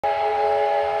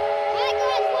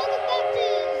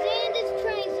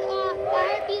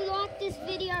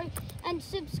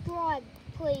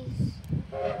please.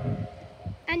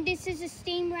 And this is a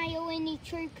steam rail in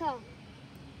Echuca.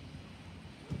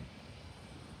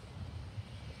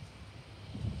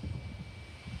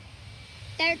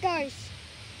 There it goes.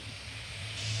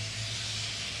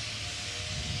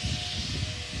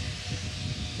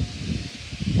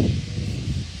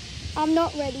 I'm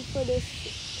not ready for this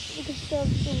because of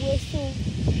the whistle.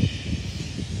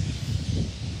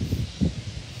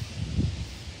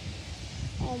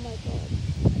 Oh my god.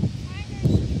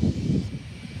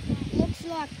 Looks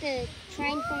like the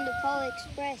train from the Polar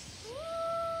Express.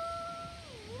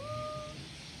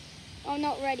 I'm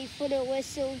not ready for the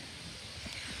whistle.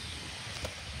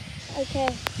 Okay.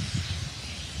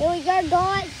 Here we go,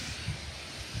 guys.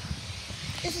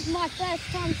 This is my first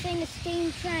time seeing a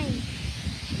steam train.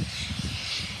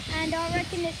 And I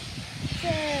reckon it's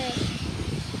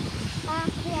R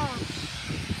class.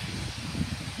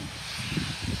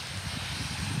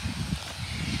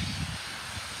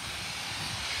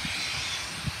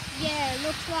 Yeah, it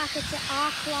looks like it's an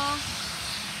R class.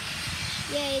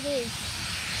 Yeah, it is.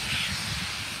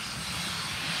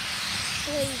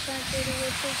 Please don't do the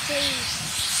whistle, please.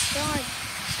 Don't.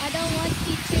 I don't want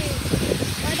you to.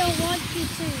 I don't want you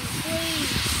to.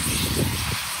 Please.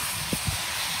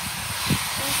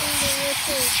 Don't do the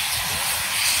whistle.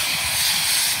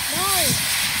 No.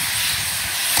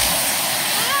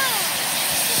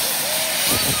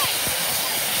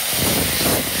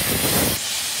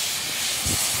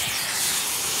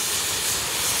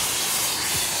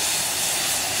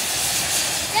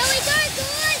 There we go,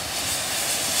 guys.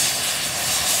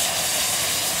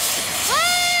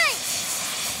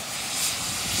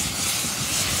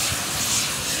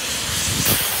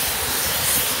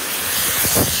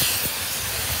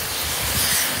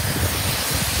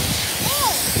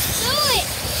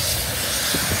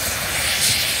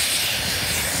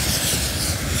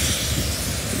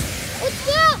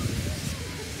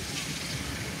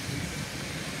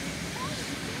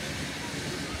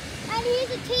 And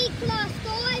here's a T-class,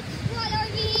 guys, right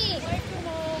over here.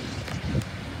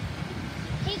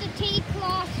 Here's a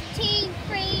T-class,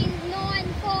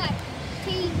 T395.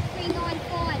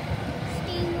 T395,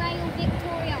 Steam Rail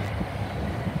Victoria.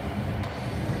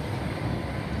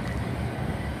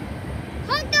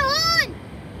 Honk the horn!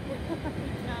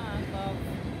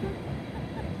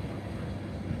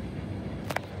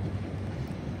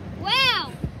 Wow!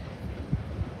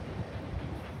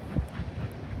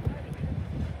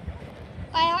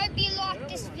 I hope you liked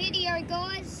this video,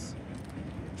 guys.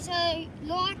 So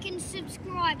like and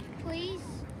subscribe, please.